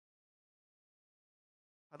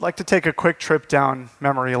I'd like to take a quick trip down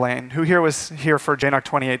memory lane. Who here was here for JNUC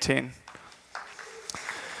 2018?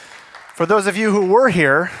 For those of you who were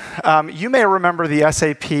here, you may remember the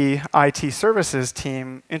SAP IT Services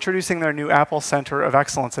team introducing their new Apple Center of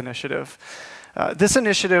Excellence initiative. This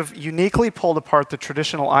initiative uniquely pulled apart the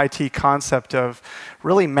traditional IT concept of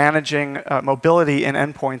really managing mobility and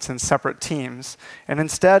endpoints in separate teams, and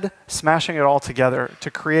instead smashing it all together to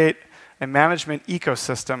create a management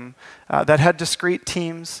ecosystem that had discrete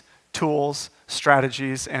teams, tools,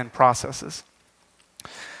 strategies, and processes.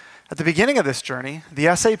 At the beginning of this journey,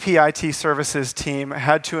 the SAP IT Services team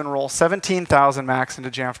had to enroll 17,000 Macs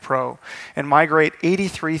into Jamf Pro and migrate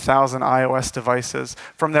 83,000 iOS devices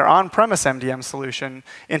from their on-premise MDM solution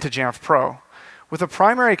into Jamf Pro, with the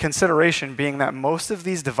primary consideration being that most of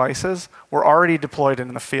these devices were already deployed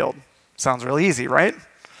in the field. Sounds really easy, right?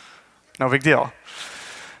 No big deal.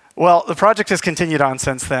 Well, the project has continued on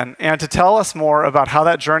since then, and to tell us more about how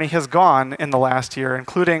that journey has gone in the last year,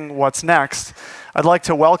 including what's next, I'd like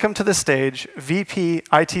to welcome to the stage VP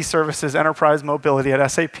IT Services Enterprise Mobility at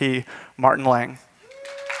SAP, Martin Lang.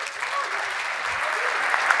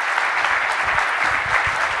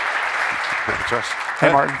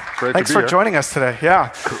 Hey, Martin. Thanks for joining us today. Yeah.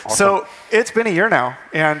 Awesome. So it's been a year now,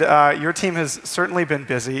 and your team has certainly been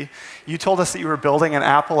busy. You told us that you were building an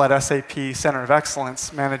Apple at SAP Center of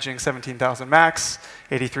Excellence, managing 17,000 Macs,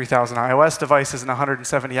 83,000 iOS devices, and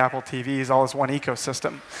 170 Apple TVs, all as one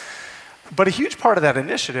ecosystem. But a huge part of that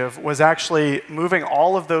initiative was actually moving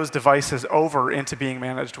all of those devices over into being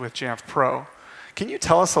managed with Jamf Pro. Can you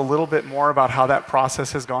tell us a little bit more about how that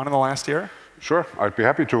process has gone in the last year? Sure, I'd be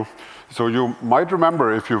happy to. So you might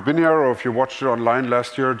remember, if you've been here or if you watched it online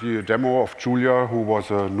last year, the demo of Julia, who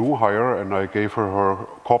was a new hire, and I gave her her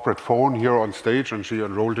corporate phone here on stage, and she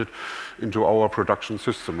enrolled it into our production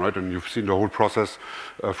system, right? And you've seen the whole process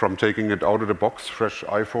from taking it out of the box, fresh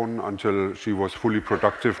iPhone, until she was fully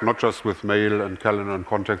productive, not just with mail and calendar and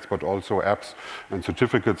contacts, but also apps and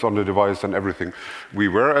certificates on the device and everything. We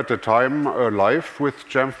were at the time live with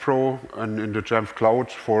Jamf Pro and in the Jamf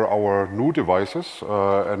Cloud for our new devices,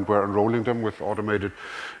 and we're enrolling them with automated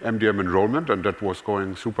MDM enrollment, and that was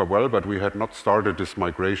going super well, but we had not started this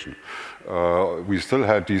migration. We still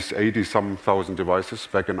had these 80-some thousand devices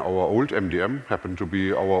back in our old MDM, happened to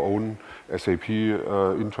be our own SAP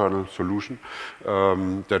internal solution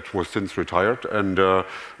that was since retired, and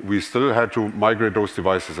we still had to migrate those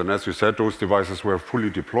devices. And as you said, those devices were fully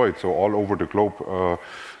deployed, so all over the globe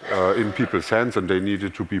in people's hands, and they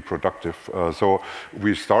needed to be productive. So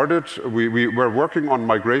we were working on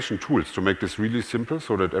migration tools to make this really simple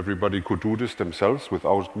so that everybody could do this themselves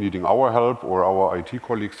without needing our help or our IT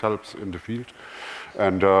colleagues' help in the field.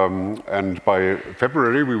 And by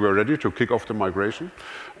February, we were ready to kick off the migration.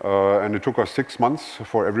 And it took us 6 months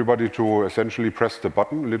for everybody to essentially press the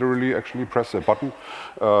button, literally actually press a button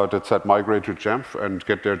that said migrate to Jamf and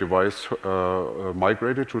get their device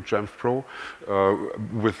migrated to Jamf Pro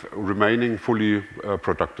with remaining fully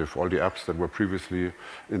productive. All the apps that were previously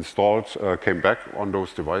installed came back on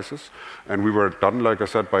those devices. And we were done, like I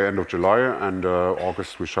said, by end of July, and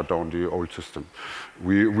August we shut down the old system.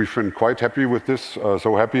 We've been quite happy with this,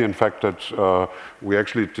 so happy in fact that we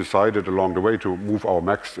actually decided along the way to move our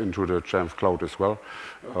Macs into the Jamf Cloud as well.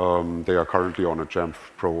 They are currently on a Jamf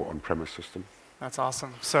Pro on-premise system. That's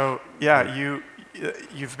awesome. So yeah,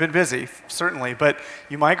 you've been busy, certainly, but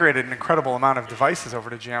you migrated an incredible amount of devices over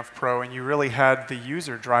to Jamf Pro, and you really had the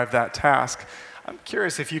user drive that task. I'm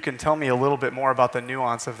curious if you can tell me a little bit more about the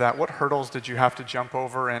nuance of that. What hurdles did you have to jump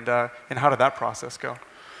over, and how did that process go?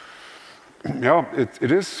 Yeah,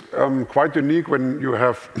 it is quite unique when you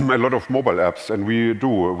have a lot of mobile apps, and we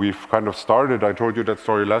do. We've kind of started, I told you that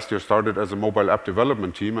story last year, started as a mobile app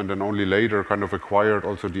development team, and then only later kind of acquired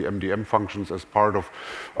also the MDM functions as part of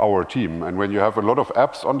our team. And when you have a lot of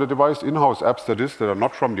apps on the device, in-house apps that are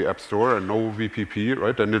not from the App Store and no VPP,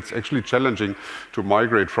 right, then it's actually challenging to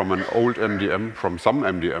migrate from an old MDM, from some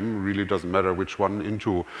MDM, really doesn't matter which one,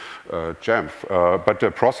 into Jamf. But the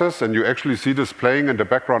process, and you actually see this playing in the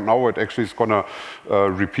background now, it actually is going to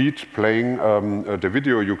repeat playing the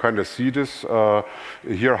video. You kind of see this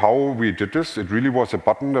here, how we did this. It really was a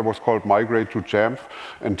button that was called Migrate to Jamf.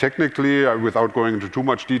 And technically, without going into too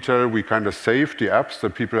much detail, we kind of saved the apps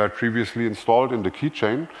that people had previously installed in the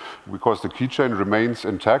keychain, because the keychain remains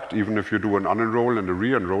intact, even if you do an unenroll and a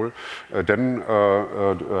re-enroll. Then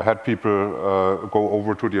had people go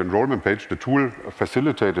over to the enrollment page. The tool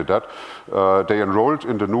facilitated that. They enrolled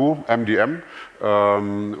in the new MDM.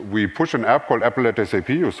 We push an an app called Apple at SAP.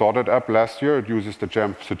 You saw that app last year. It uses the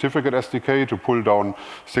Jamf certificate SDK to pull down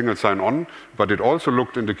single sign-on, but it also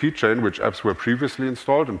looked in the keychain which apps were previously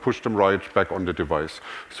installed and pushed them right back on the device.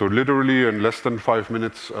 So literally in less than 5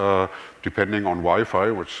 minutes, depending on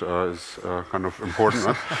Wi-Fi, which is kind of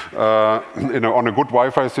important. On a good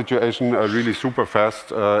Wi-Fi situation, really super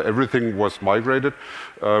fast, everything was migrated,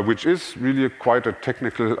 which is really quite a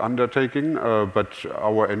technical undertaking, but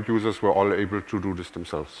our end users were all able to do this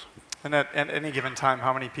themselves. And at any given time,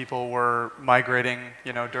 how many people were migrating,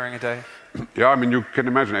 during a day? Yeah, I mean, you can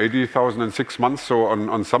imagine 80,000 in 6 months. So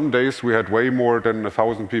on some days, we had way more than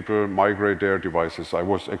 1,000 people migrate their devices. I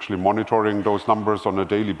was actually monitoring those numbers on a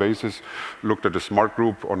daily basis, looked at a smart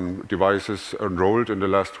group on devices enrolled in the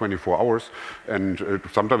last 24 hours. And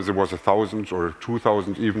sometimes it was 1,000 or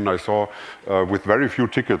 2,000 even I saw, with very few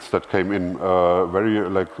tickets that came in.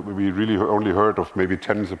 We really only heard of maybe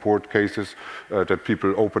 10 support cases that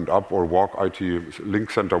people opened up or IT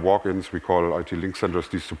link center walk-ins. We call IT link centers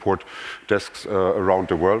these support desks around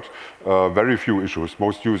the world. Very few issues.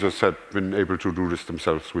 Most users had been able to do this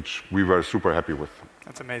themselves, which we were super happy with.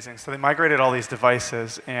 That's amazing. So they migrated all these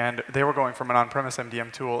devices, and they were going from an on-premise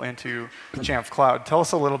MDM tool into Jamf Cloud. Tell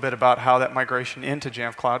us a little bit about how that migration into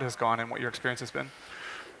Jamf Cloud has gone and what your experience has been.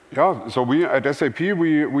 Yeah, so we at SAP,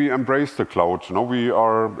 we embrace the cloud. We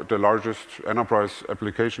are the largest enterprise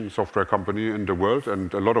application software company in the world,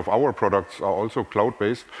 and a lot of our products are also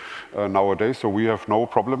cloud-based nowadays, so we have no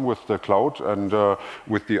problem with the cloud. And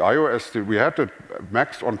with the iOS, we had it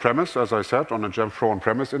maxed on-premise, as I said, on a Jamf Pro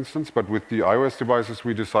on-premise instance, but with the iOS devices,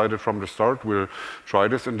 we decided from the start, we'll try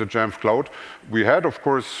this in the Jamf Cloud. We had, of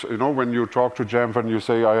course, when you talk to Jamf and you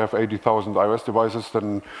say, I have 80,000 iOS devices,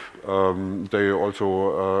 then they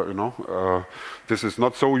also this is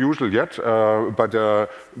not so usual yet,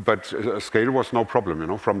 but scale was no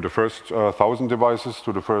problem. From the first 1,000 devices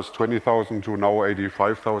to the first 20,000 to now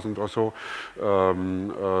 85,000 or so,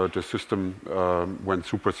 the system went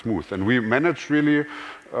super smooth. And we managed really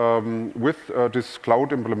with this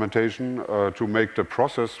cloud implementation to make the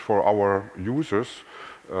process for our users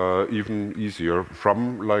even easier.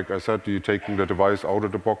 From, like I said, taking the device out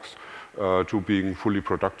of the box to being fully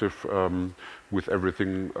productive with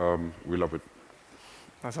everything. We love it.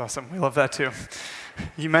 That's awesome. We love that too.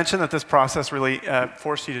 You mentioned that this process really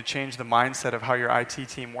forced you to change the mindset of how your IT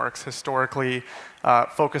team works. Historically,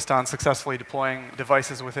 focused on successfully deploying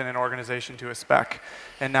devices within an organization to a spec.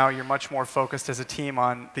 And now you're much more focused as a team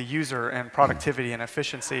on the user and productivity and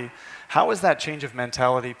efficiency. How has that change of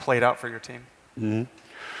mentality played out for your team? Mm-hmm.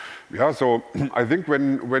 Yeah, so I think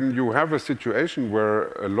when you have a situation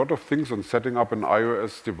where a lot of things on setting up an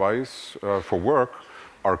iOS device for work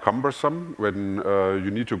are cumbersome, when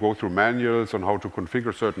you need to go through manuals on how to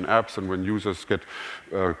configure certain apps, and when users get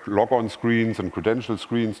log-on screens and credential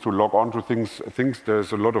screens to log on to things,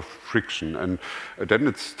 there's a lot of friction. And then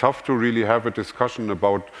it's tough to really have a discussion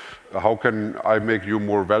about how can I make you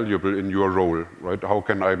more valuable in your role, right? How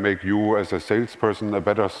can I make you as a salesperson a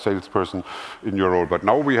better salesperson in your role? But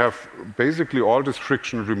now we have basically all this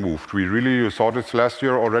friction removed. You saw this last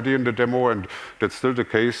year already in the demo, and that's still the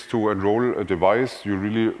case. To enroll a device, you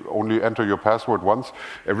really only enter your password once.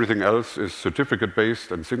 Everything else is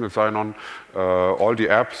certificate-based and single sign-on. All the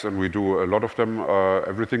apps, and we do a lot of them,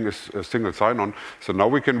 everything is a single sign-on. So now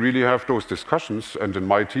we can really have those discussions, and in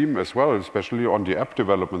my team as well, especially on the app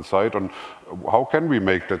development side, on how can we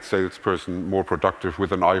make that salesperson more productive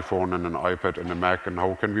with an iPhone and an iPad and a Mac, and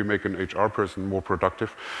how can we make an HR person more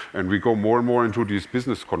productive? And we go more and more into these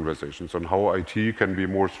business conversations on how IT can be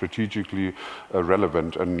more strategically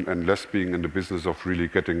relevant and less being in the business of really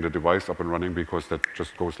getting the device up and running, because that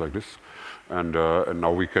just goes like this. And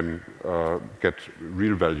now we can get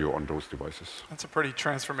real value on those devices. That's a pretty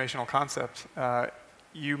transformational concept.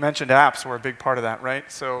 You mentioned apps were a big part of that,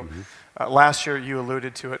 right? So last year you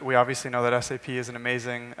alluded to it. We obviously know that SAP is an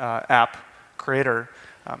amazing app creator.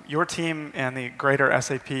 Your team and the greater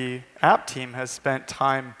SAP app team has spent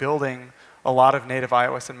time building a lot of native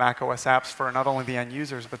iOS and macOS apps for not only the end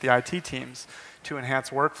users, but the IT teams to enhance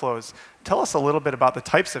workflows. Tell us a little bit about the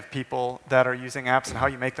types of people that are using apps and how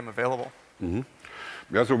you make them available. Mm-hmm.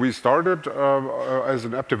 Yeah, so we started as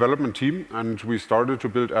an app development team, and we started to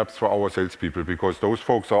build apps for our salespeople, because those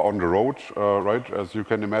folks are on the road, right, as you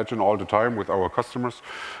can imagine, all the time with our customers.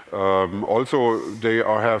 Also, they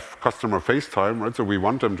have customer FaceTime, right, so we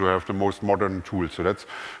want them to have the most modern tools. So that's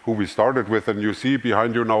who we started with, and you see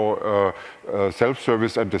behind you now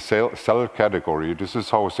self-service and the sell category. This is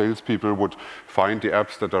how salespeople would find the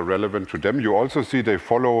apps that are relevant to them. You also see they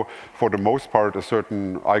follow, for the most part, a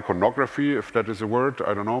certain iconography, if that is a word. it.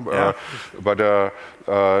 I don't know. Yeah. But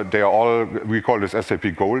they are all, we call this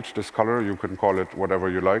SAP Gold, this color. You can call it whatever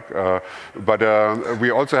you like. But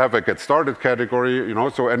we also have a Get Started category, you know.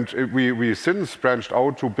 So, and we since branched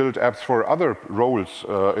out to build apps for other roles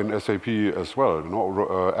in SAP as well. You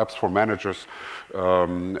know, apps for managers,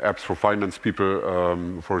 apps for finance people,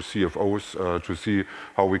 for CFOs, to see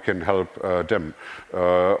how we can help them.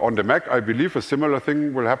 On the Mac, I believe a similar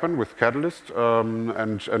thing will happen with Catalyst,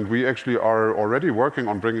 and we actually are already working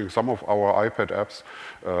on bringing some of our iPad apps,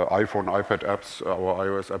 iPhone, iPad apps, our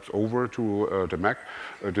iOS apps over to the Mac.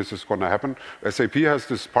 This is going to happen. SAP has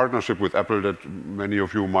this partnership with Apple that many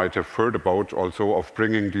of you might have heard about also, of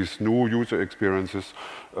bringing these new user experiences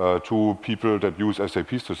to people that use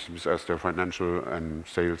SAP systems as their financial and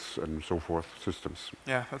sales and so forth systems.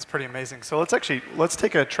 Yeah, that's pretty amazing. So let's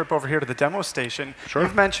take a trip over here to the demo station. Sure.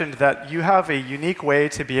 You've mentioned that you have a unique way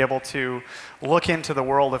to be able to look into the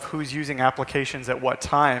world of who's using applications at what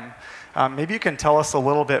time. Maybe you can tell us a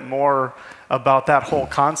little bit more about that whole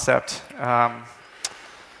concept.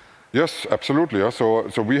 Yes, absolutely. Yeah.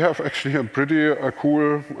 So we have actually a pretty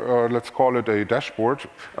cool, let's call it a dashboard.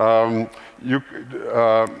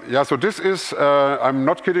 Yeah, so this is, I'm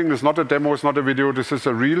not kidding, this is not a demo, it's not a video, this is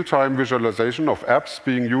a real-time visualization of apps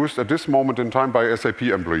being used at this moment in time by SAP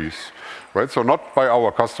employees. Right? So not by our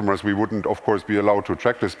customers, we wouldn't, of course, be allowed to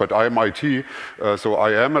track this, but I am IT, so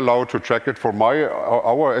I am allowed to track it for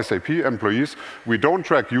our SAP employees. We don't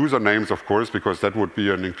track usernames, of course, because that would be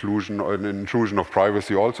an intrusion of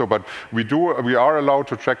privacy also, but we are allowed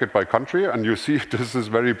to track it by country, and you see this is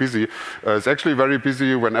very busy. It's actually very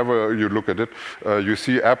busy whenever you look at it. You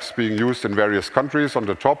see apps being used in various countries on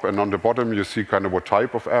the top, and on the bottom you see kind of what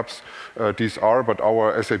type of apps these are, but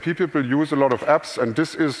our SAP people use a lot of apps, and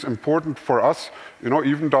this is important for us, you know,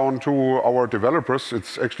 even down to our developers.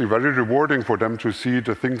 It's actually very rewarding for them to see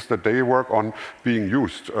the things that they work on being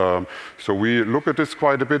used. So we look at this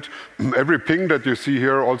quite a bit. Every ping that you see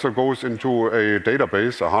here also goes into a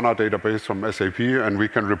database, a HANA database from SAP, and we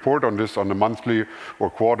can report on this on a monthly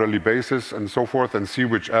or quarterly basis and so forth, and see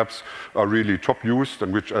which apps are really top used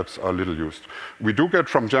and which apps are little used. We do get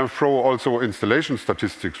from Jamf Pro also installation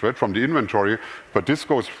statistics, right, from the inventory, but this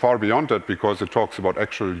goes far beyond that because it talks about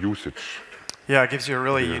actual usage. Yeah, it gives you a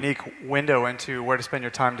really unique window into where to spend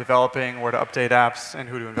your time developing, where to update apps, and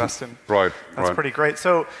who to invest in. Right. That's pretty great.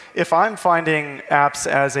 So if I'm finding apps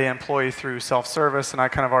as an employee through self-service, and I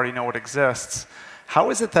kind of already know what exists, how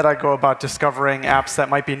is it that I go about discovering apps that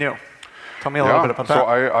might be new? Tell me a little bit about that. So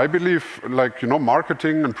I believe, like, you know,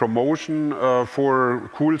 marketing and promotion for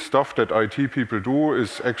cool stuff that IT people do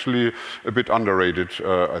is actually a bit underrated,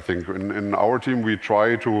 I think. In our team, we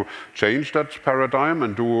try to change that paradigm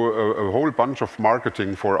and do a whole bunch of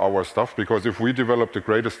marketing for our stuff, because if we develop the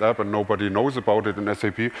greatest app and nobody knows about it in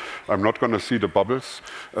SAP, I'm not going to see the bubbles,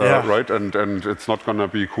 right? And it's not going to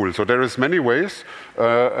be cool. So there is many ways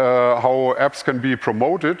how apps can be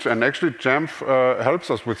promoted, and actually Jamf helps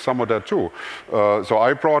us with some of that too. So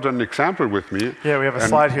I brought an example with me. Yeah, we have a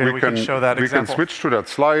slide here. We can show that example. We can switch to that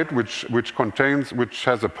slide, which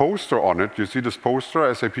has a poster on it. You see this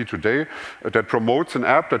poster, SAP Today, that promotes an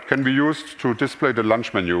app that can be used to display the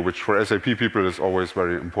lunch menu, which for SAP people is always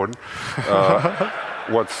very important.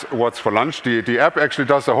 What's for lunch? The app actually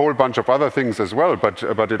does a whole bunch of other things as well,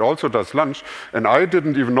 but it also does lunch. And I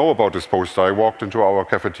didn't even know about this poster. I walked into our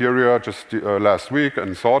cafeteria just last week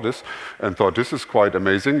and saw this and thought, this is quite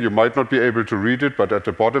amazing. You might not be able to read it, but at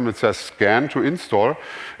the bottom it says scan to install.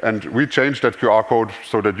 And we changed that QR code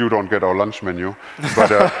so that you don't get our lunch menu. But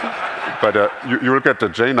you'll get the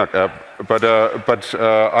JNUC app. But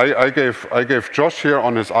I gave Josh here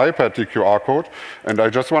on his iPad the QR code, and I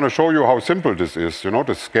just want to show you how simple this is, you know,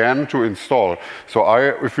 the scan to install. So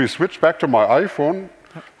if we switch back to my iPhone,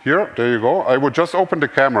 here, there you go. I would just open the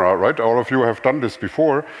camera, right? All of you have done this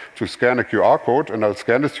before, to scan a QR code, and I'll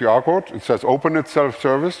scan this QR code. It says open it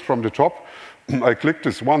self-service from the top. I click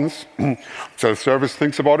this once. Self-service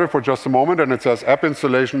thinks about it for just a moment, and it says app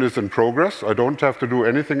installation is in progress. I don't have to do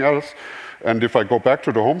anything else. And if I go back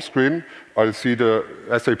to the home screen, I'll see the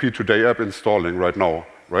SAP Today app installing right now.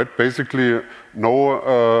 Right? Basically, no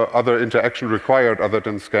other interaction required other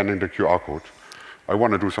than scanning the QR code. I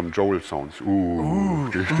want to do some Joel sounds. Ooh.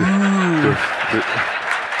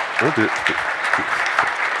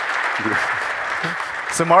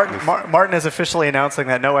 So Martin is officially announcing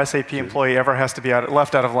that no SAP employee ever has to be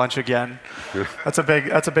left out of lunch again. That's a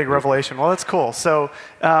big revelation. Well, that's cool. So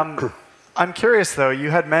I'm curious, though.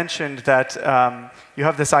 You had mentioned that you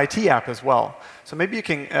have this IT app as well. So maybe you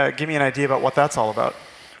can give me an idea about what that's all about.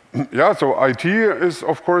 Yeah, so IT is,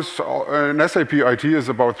 of course, in SAP, IT is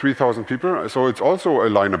about 3,000 people. So it's also a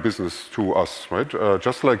line of business to us, right?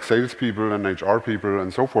 Just like salespeople and HR people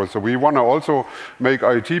and so forth. So we want to also make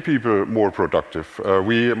IT people more productive.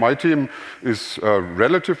 My team is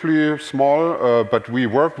relatively small, but we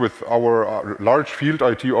work with our large field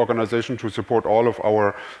IT organization to support all of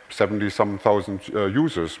our 70-some thousand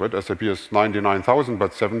users, right? SAP has 99,000,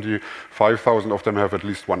 but 75,000 of them have at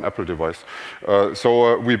least one Apple device.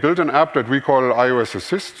 So we built an app that we call iOS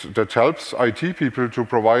Assist that helps IT people to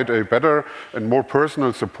provide a better and more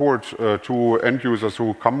personal support to end users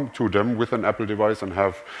who come to them with an Apple device and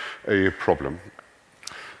have a problem.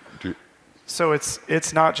 So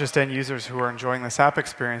it's not just end users who are enjoying this app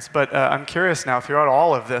experience, but I'm curious now, throughout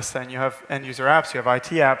all of this, then you have end user apps, you have IT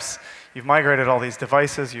apps, you've migrated all these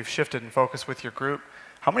devices, you've shifted and focused with your group.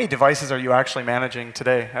 How many devices are you actually managing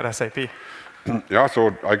today at SAP? Yeah,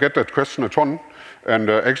 so I get that question a ton.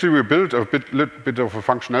 And actually, we built a little bit of a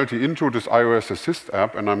functionality into this iOS Assist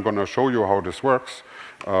app, and I'm going to show you how this works.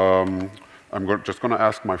 Just going to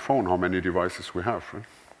ask my phone how many devices we have. Right?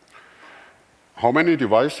 How many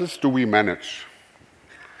devices do we manage?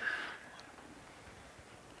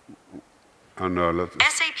 And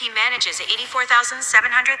SAP manages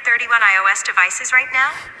 84,731 iOS devices right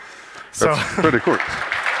now. That's pretty cool.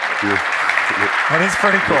 That is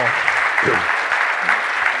pretty cool.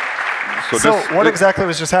 So what exactly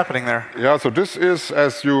was just happening there? Yeah, so this is,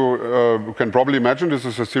 as you can probably imagine, this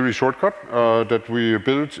is a Siri shortcut that we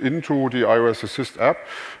built into the iOS Assist app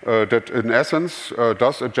that in essence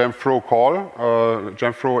does a Jamf Pro call,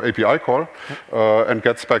 Jamf Pro API call, and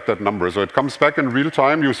gets back that number. So it comes back in real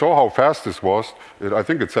time. You saw how fast this was. I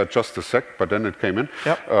think it said just a sec, but then it came in.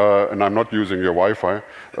 Yep. And I'm not using your Wi-Fi.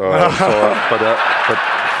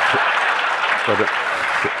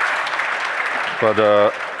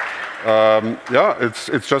 Yeah,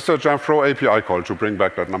 it's just a Jamf Pro API call to bring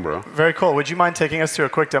back that number. Very cool. Would you mind taking us through a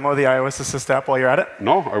quick demo of the iOS Assist app while you're at it?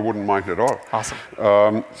 No, I wouldn't mind at all. Awesome.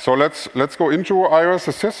 So let's go into iOS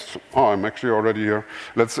Assist. Oh, I'm actually already here.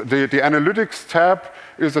 The Analytics tab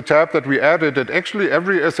is a tab that we added that actually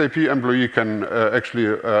every SAP employee can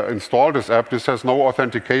actually install this app. This has no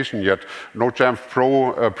authentication yet. No Jamf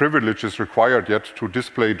Pro privilege is required yet to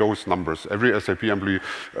display those numbers. Every SAP employee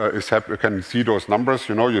can see those numbers.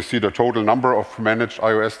 You see the total number of managed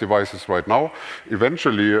iOS devices right now.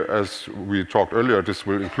 Eventually, as we talked earlier, this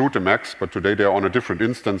will include the Macs, but today they're on a different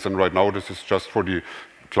instance, and right now this is just for the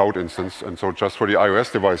cloud instance, and so just for the iOS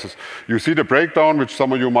devices. You see the breakdown, which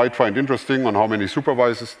some of you might find interesting, on how many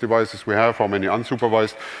supervised devices we have, how many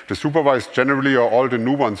unsupervised. The supervised generally are all the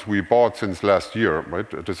new ones we bought since last year, right?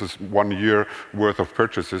 This is 1 year worth of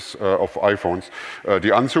purchases of iPhones.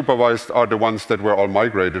 The unsupervised are the ones that were all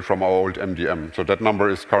migrated from our old MDM. So that number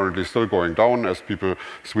is currently still going down as people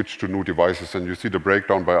switch to new devices, and you see the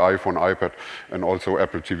breakdown by iPhone, iPad, and also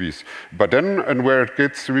Apple TVs. But then, and where it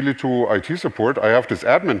gets really to IT support, I have this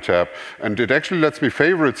admin tab, and it actually lets me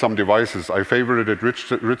favorite some devices. I favorited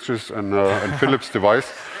Rich's and Philip's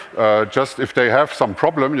device. Just if they have some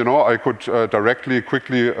problem, I could directly,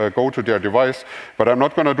 quickly go to their device. But I'm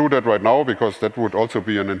not going to do that right now because that would also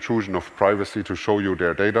be an intrusion of privacy to show you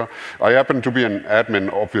their data. I happen to be an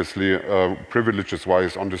admin, obviously,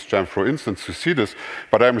 privileges-wise on this Jamf Pro instance to see this.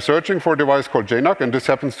 But I'm searching for a device called JNUC, and this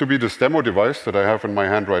happens to be this demo device that I have in my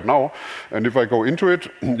hand right now. And if I go into it,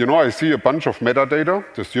 I see a bunch of metadata,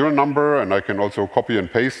 the serial number, and I can also copy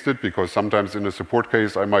and paste it because sometimes in a support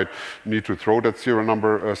case I might need to throw that serial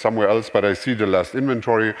number somewhere else, but I see the last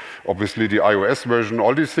inventory, obviously the iOS version.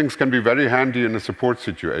 All these things can be very handy in a support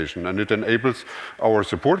situation, and it enables our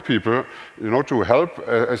support people, to help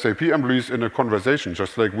SAP employees in a conversation,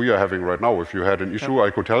 just like we are having right now. If you had an issue, I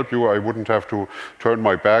could help you. I wouldn't have to turn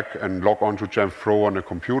my back and log on to Jamf Pro on a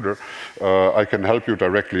computer. I can help you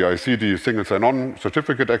directly. I see the single sign-on,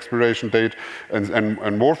 certificate expiration date,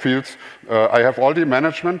 and more fields. I have all the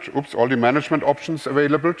management options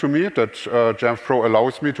available to me that Jamf Pro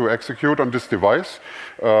allows me to execute on this device.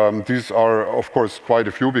 These are, of course, quite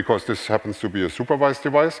a few because this happens to be a supervised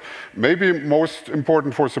device. Maybe most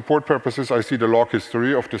important for support purposes, I see the log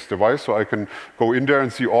history of this device, so I can go in there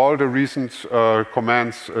and see all the recent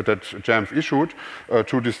commands that Jamf issued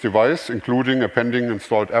to this device, including a pending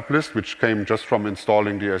installed app list, which came just from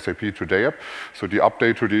installing the SAP Today app. So the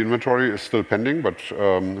update to the inventory is still pending, but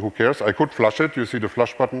who cares? I could flush it. You see the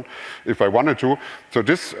flush button if I wanted to. So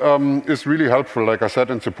this is really helpful, like I said,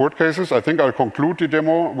 in support cases. I think I'll conclude the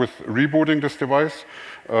demo with rebooting this device,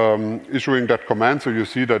 issuing that command, so you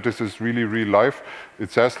see that this is really real life.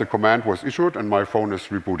 It says the command was issued, and my phone is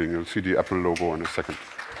rebooting. You'll see the Apple logo in a second.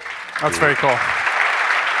 That's very cool.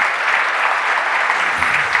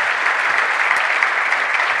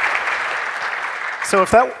 So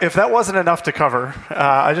if that wasn't enough to cover,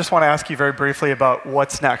 I just want to ask you very briefly about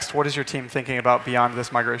what's next. What is your team thinking about beyond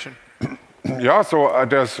this migration? Yeah, so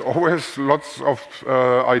there's always lots of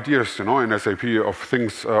ideas, in SAP of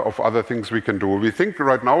things, of other things we can do. We think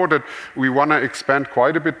right now that we want to expand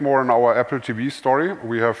quite a bit more on our Apple TV story.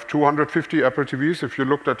 We have 250 Apple TVs. If you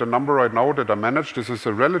looked at the number right now that are managed, this is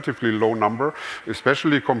a relatively low number,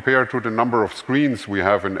 especially compared to the number of screens we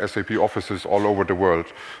have in SAP offices all over the world.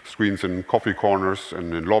 Screens in coffee corners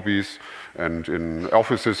and in lobbies and in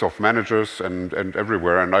offices of managers and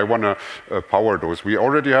everywhere. And I want to power those. We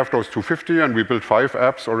already have those 250, and we built 5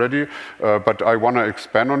 apps already. But I want to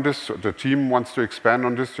expand on this. The team wants to expand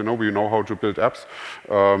on this. We know how to build apps.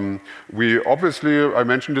 We obviously, I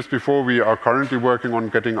mentioned this before, we are currently working on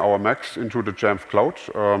getting our Macs into the Jamf cloud.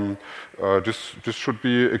 This should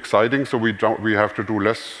be exciting. So we have to do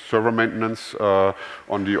less server maintenance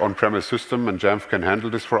on the on-premise system, and Jamf can handle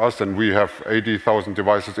this for us. And we have 80,000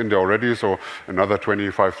 devices in there already. So another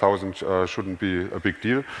 25,000 shouldn't be a big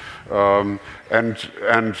deal.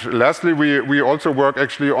 And lastly, we also work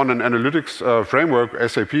actually on an analytics framework.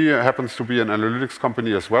 SAP happens to be an analytics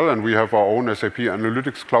company as well, and we have our own SAP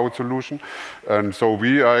Analytics Cloud solution. And so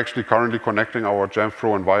we are actually currently connecting our Jamf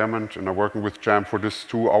Pro environment and are working with Jamf for this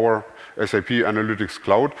to our SAP Analytics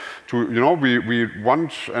Cloud. We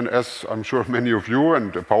want, and as I'm sure many of you,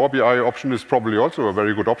 and the Power BI option is probably also a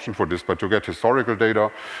very good option for this, but to get historical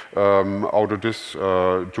data out of this,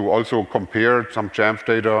 to also compare some Jamf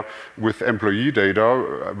data with employee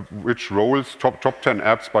data, which roles, top 10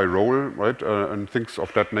 apps by role, right, and things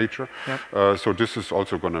of that nature. Yep. So this is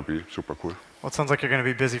also going to be super cool. Well, it sounds like you're going to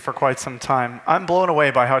be busy for quite some time. I'm blown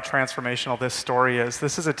away by how transformational this story is.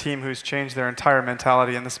 This is a team who's changed their entire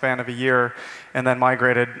mentality in the span of a year and then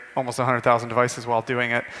migrated almost 100,000 devices while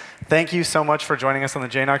doing it. Thank you so much for joining us on the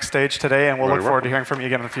JNUC stage today, and we'll look forward to hearing from you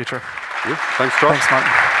again in the future. Yeah. Thanks, Josh. Thanks,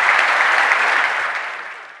 Martin.